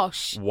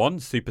gosh. One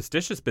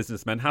superstitious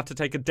businessman had to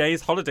take a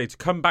day's holiday to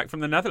come back from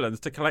the Netherlands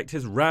to collect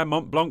his rare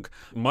Mont Blanc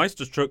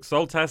Meisterstruck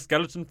Solitaire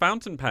skeleton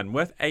fountain pen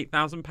worth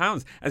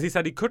 £8,000, as he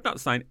said he could not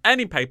sign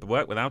any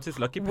paperwork without his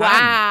lucky pen.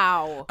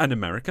 Wow. An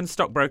American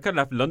stockbroker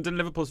left London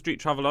Liverpool Street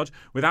Travel Lodge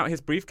without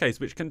his briefcase,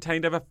 which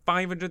contained over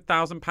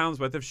 £500,000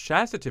 worth of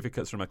share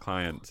certificates from a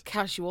client.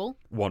 Casual.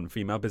 One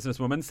female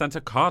businesswoman sent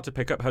a car to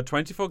pick up her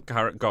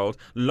 24-carat gold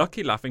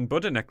Lucky Laughing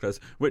Buddha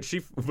necklace, which she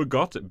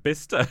forgot at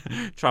Bicester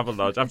Travel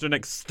Lodge after an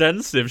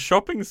extensive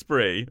shopping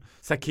spree.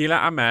 Sakila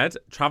Ahmed,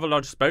 Travel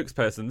Lodge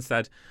spokesperson,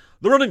 said,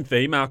 "The running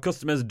theme our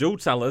customers do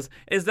tell us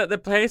is that the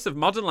pace of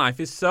modern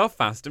life is so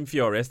fast and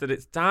furious that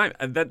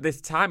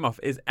this time off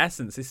is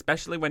essence,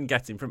 especially when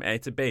getting from A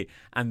to B,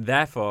 and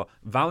therefore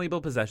valuable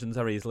possessions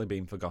are easily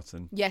being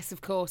forgotten." Yes, of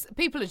course.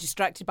 People are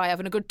distracted by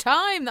having a good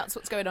time. That's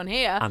what's going on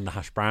here. And the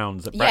hash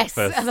browns at yes,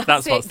 breakfast.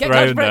 that's what's Get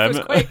thrown breakfast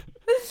them. quick.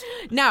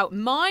 Now,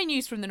 my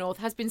news from the north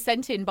has been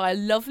sent in by a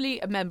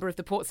lovely member of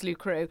the Portslade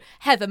crew,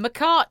 Heather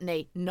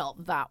McCartney,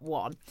 not that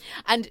one.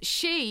 And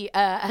she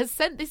has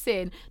sent this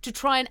in to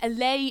try and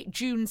allay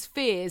June's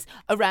fears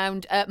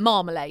around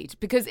marmalade.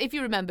 Because if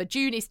you remember,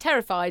 June is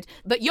terrified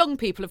that young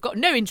people have got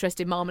no interest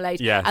in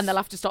marmalade and they'll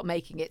have to stop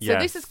making it. So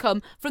this has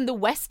come from the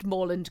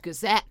Westmoreland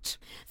Gazette.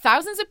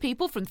 Thousands of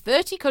people from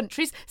 30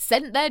 countries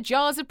sent their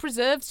jars of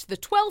preserves to the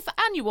 12th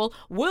annual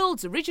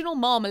World's Original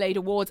Marmalade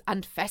Awards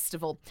and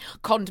Festival.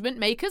 Condiment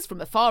makers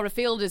from as far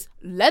afield as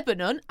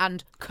Lebanon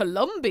and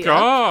Colombia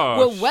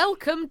were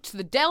welcomed to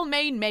the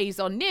Delmain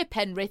Maison near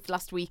Penrith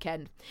last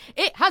weekend.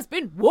 It has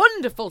been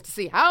wonderful to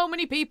see how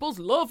many people's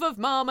love of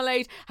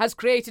marmalade has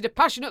created a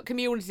passionate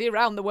community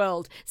around the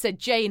world, said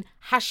Jane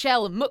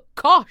Hashell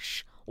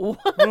McCosh. You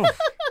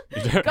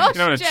don't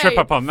want to trip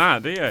up on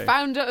that, do you?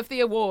 Founder of the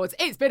awards.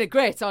 It's been a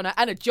great honour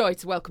and a joy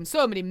to welcome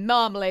so many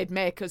marmalade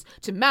makers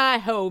to my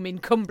home in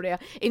Cumbria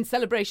in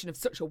celebration of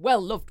such a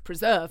well-loved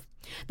preserve.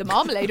 The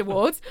Marmalade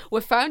Awards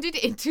were founded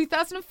in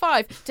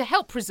 2005 to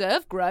help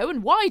preserve, grow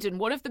and widen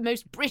one of the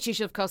most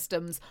British of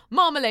customs,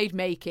 marmalade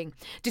making.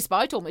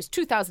 Despite almost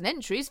 2,000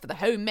 entries for the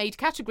homemade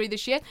category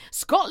this year,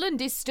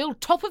 Scotland is still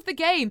top of the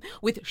game,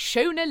 with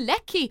Shona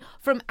Leckie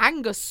from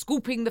Angus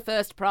scooping the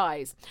first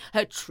prize.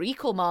 Her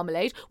treacle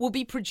marmalade will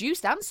be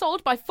produced and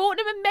sold by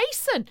Fortnum &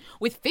 Mason,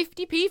 with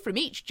 50p from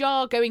each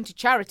jar going to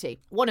charity.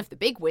 One of the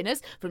big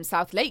winners from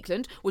South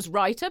Lakeland was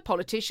writer,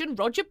 politician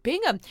Roger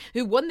Bingham,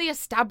 who won the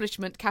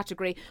establishment category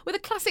with a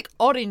classic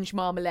orange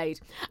marmalade.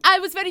 I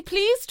was very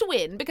pleased to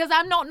win because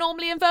I'm not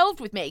normally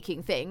involved with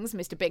making things,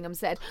 Mr. Bingham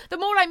said. The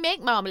more I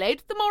make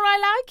marmalade, the more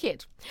I like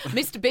it.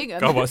 Mr. Bingham...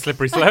 God, what a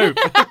slippery slope.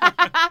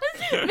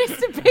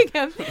 Mr.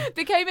 Bingham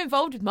became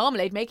involved with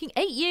marmalade making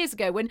 8 years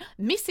ago when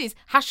Mrs.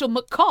 Hashell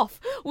McCoff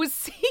was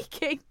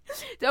seeking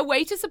a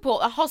way to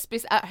support a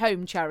hospice at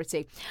home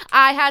charity.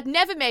 I had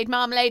never made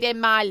marmalade in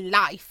my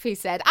life, he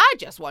said. I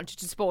just wanted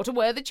to support a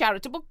worthy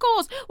charitable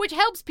cause which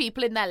helps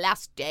people in their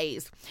last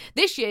days.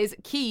 This year's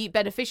key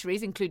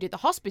beneficiaries included the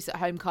Hospice at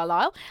Home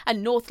Carlisle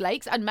and North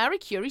Lakes and Marie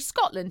Curie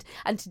Scotland,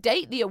 and to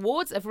date the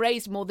awards have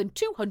raised more than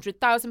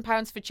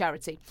 £200,000 for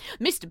charity.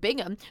 Mr.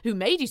 Bingham, who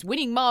made his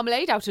winning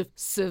marmalade out of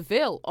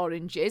Seville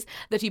oranges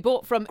that he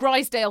bought from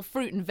Grisdale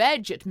Fruit and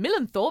Veg at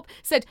Millenthorpe,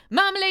 said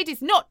marmalade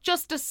is not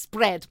just a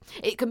spread.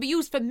 It can be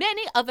used for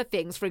many other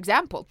things. For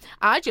example,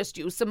 I just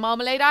used some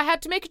marmalade I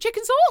had to make a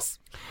chicken sauce.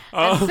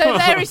 And so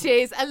there it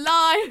is,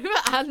 alive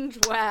and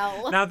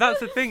well. Now that's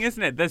the thing,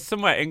 isn't it? There's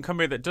somewhere in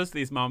Cumbria that does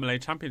these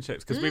marmalade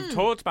championships, because we've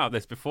talked about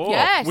this before.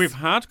 Yes. We've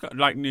had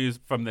news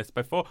from this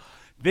before.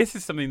 This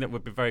is something that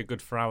would be very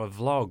good for our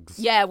vlogs.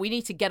 Yeah, we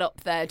need to get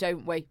up there,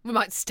 don't we? We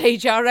might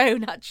stage our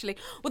own, actually.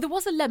 Well, there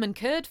was a lemon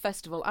curd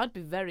festival. I'd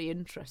be very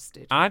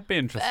interested. I'd be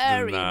interested in that.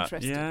 Very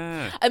interested.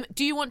 Yeah.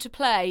 Do you want to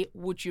play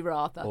Would You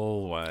Rather?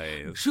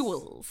 Always.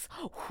 Jules,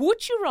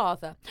 would you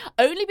rather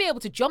only be able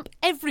to jump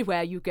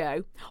everywhere you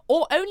go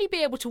or only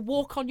be able to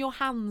walk on your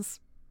hands?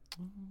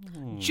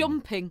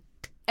 Jumping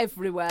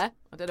everywhere.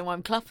 I don't know why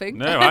I'm clapping.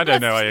 No, I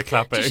don't know why you're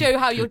clapping. To show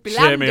how you'd be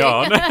Cheer landing. me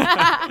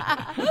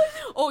on.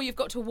 Or you've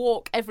got to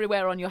walk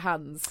everywhere on your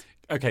hands.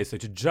 Okay, so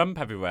to jump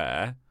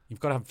everywhere, you've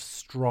got to have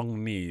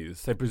strong knees.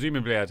 So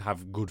presumably I'd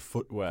have good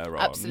footwear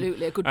on.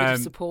 Absolutely, a good bit of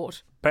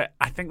support. But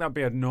I think that'd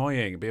be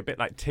annoying. It'd be a bit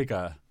like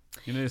Tigger.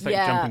 You know, just like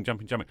Yeah.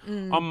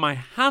 jumping. On my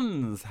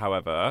hands,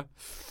 however,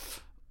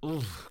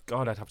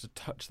 God, I'd have to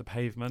touch the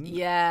pavement.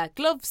 Yeah,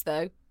 gloves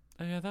though.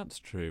 Oh, yeah, that's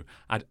true.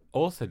 I'd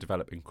also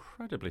develop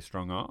incredibly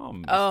strong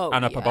arms. Oh,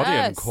 and upper body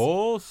and yes.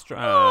 core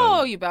strength.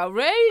 Oh, you're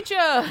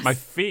outrageous. My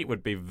feet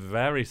would be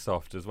very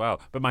soft as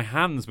well, but my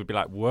hands would be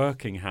like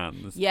working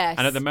hands. Yes.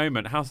 And at the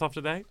moment, how soft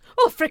are they?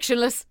 Oh,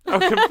 frictionless. Oh,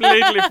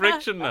 completely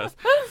frictionless.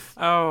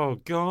 Oh,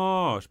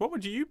 gosh. What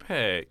would you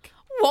pick?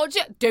 What?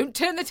 Don't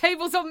turn the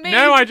tables on me.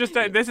 No, I just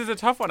don't. This is a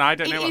tough one. I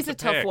don't know It what is to a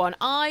tough pick. one.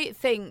 I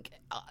think,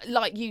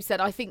 like you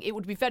said, I think it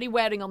would be very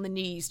wearing on the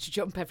knees to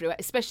jump everywhere,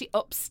 especially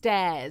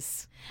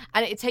upstairs.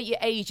 And it'd take you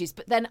ages.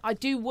 But then I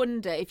do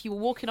wonder if you were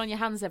walking on your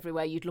hands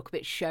everywhere, you'd look a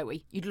bit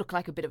showy. You'd look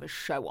like a bit of a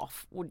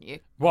show-off, wouldn't you?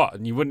 What?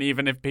 And you wouldn't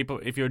even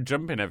if you were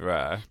jumping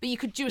everywhere? But you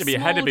could do a Yeah, but small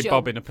your head would be jump.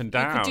 bobbing up and You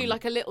down. could do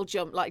like a little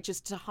jump, like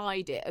just to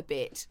hide it a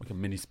bit. Like a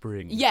mini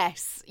spring.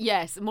 Yes,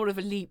 more of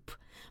a leap.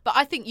 But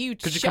I think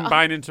you'd... Could you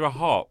combine into a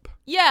hop?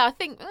 Yeah,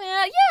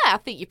 I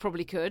think you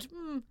probably could.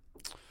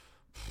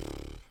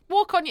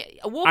 Walk on your...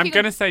 I'm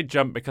going to say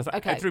jump because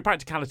Okay. through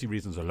practicality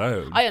reasons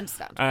alone. I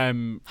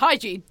understand.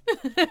 Hygiene.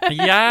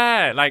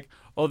 Yeah, like,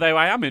 although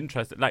I am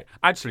interested, like,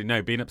 actually,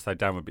 no, being upside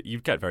down would be,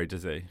 you'd get very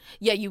dizzy.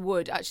 Yeah, you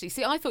would, actually.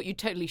 See, I thought you'd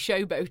totally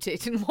showboat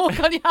it and walk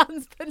on your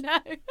hands, but no.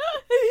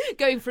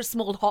 Going for a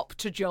small hop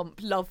to jump.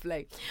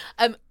 Lovely.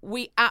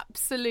 We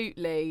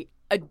absolutely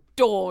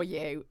adore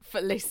you for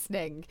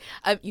listening.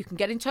 You can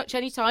get in touch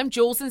anytime.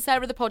 Jules and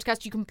Sarah, the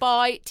podcast. You can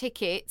buy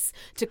tickets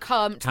to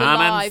come to the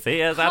live. And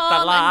see us at the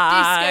Come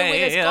and disco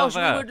with us. live. Gosh,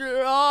 we would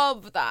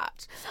love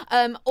that.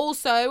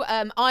 Also,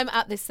 I'm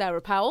at this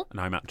Sarah Powell.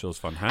 And I'm at Jules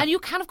Von Hat. And you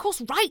can, of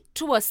course, write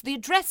to us. The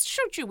address,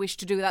 should you wish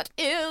to do that,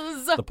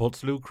 is The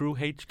Portslade Crew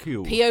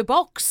HQ. P.O.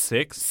 Box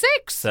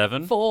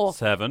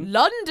 647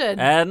 London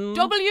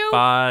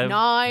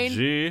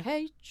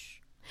N5G.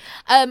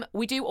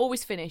 We do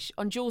always finish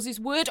on Jules's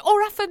word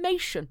or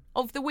affirmation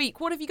of the week.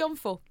 What have you gone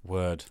for?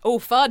 Word. Oh,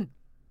 fun.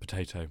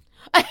 Potato.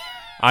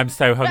 I'm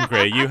so hungry.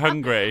 Are you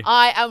hungry?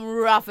 I am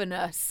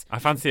ravenous. I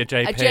fancy a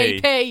JP. A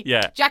JP.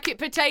 Yeah. Jacket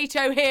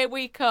potato, here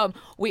we come.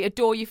 We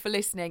adore you for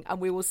listening, and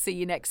we will see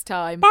you next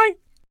time. Bye.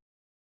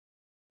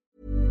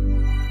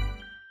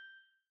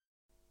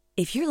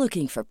 If you're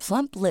looking for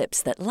plump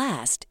lips that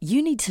last,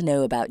 you need to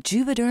know about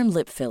Juvederm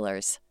lip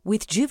fillers.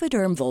 With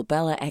Juvederm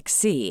Volbella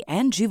XC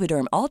and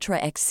Juvederm Ultra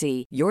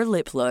XC, your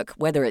lip look,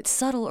 whether it's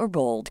subtle or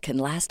bold, can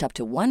last up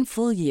to 1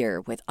 full year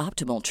with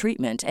optimal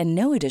treatment and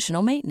no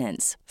additional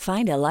maintenance.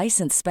 Find a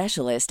licensed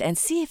specialist and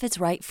see if it's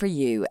right for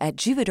you at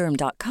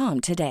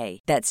Juvederm.com today.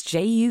 That's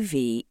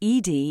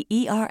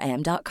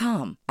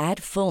JUVEDERM.com.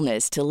 Add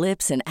fullness to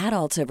lips in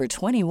adults over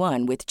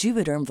 21 with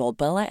Juvederm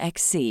Volbella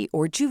XC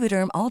or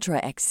Juvederm Ultra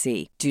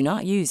XC. Do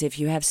not use if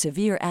you have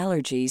severe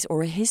allergies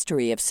or a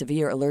history of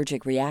severe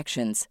allergic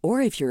reactions, or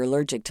if you're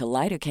allergic to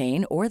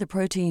lidocaine or the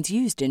proteins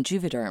used in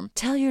Juvederm.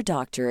 Tell your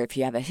doctor if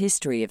you have a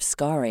history of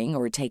scarring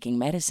or taking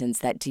medicines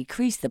that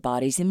decrease the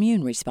body's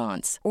immune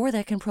response or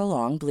that can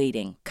prolong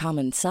bleeding.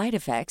 Common side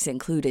effects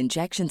include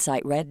injection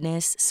site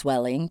redness,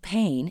 swelling,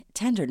 pain,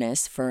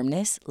 tenderness,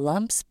 firmness,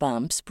 lumps,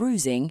 bumps,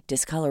 bruising,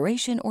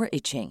 discoloration, or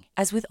itching.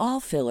 As with all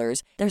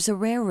fillers, there's a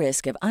rare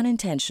risk of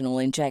unintentional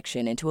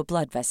injection into a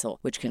blood vessel,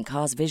 which can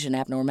cause vision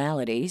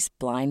abnormalities,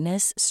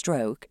 blindness,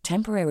 stroke,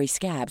 temporary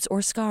scabs,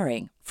 or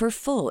scarring. For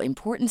full,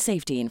 important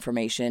safety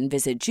information,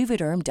 visit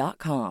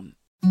Juvederm.com.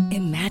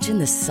 Imagine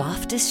the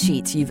softest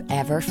sheets you've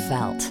ever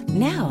felt.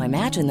 Now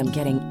imagine them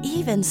getting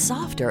even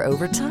softer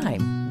over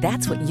time.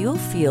 That's what you'll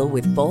feel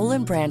with Boll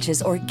 &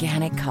 Branch's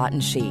organic cotton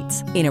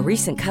sheets. In a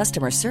recent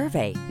customer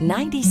survey,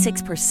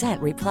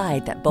 96%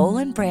 replied that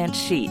Boll & Branch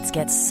sheets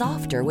get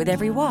softer with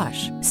every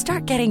wash.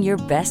 Start getting your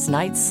best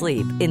night's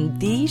sleep in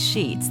these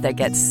sheets that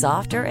get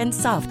softer and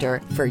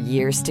softer for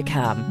years to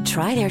come.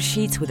 Try their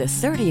sheets with a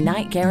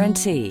 30-night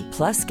guarantee.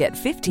 Plus, get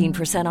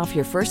 15% off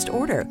your first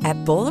order at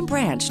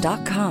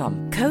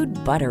bollandbranch.com. Code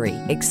BUTTERY.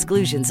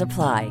 Exclusions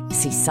apply.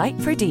 See site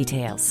for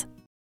details.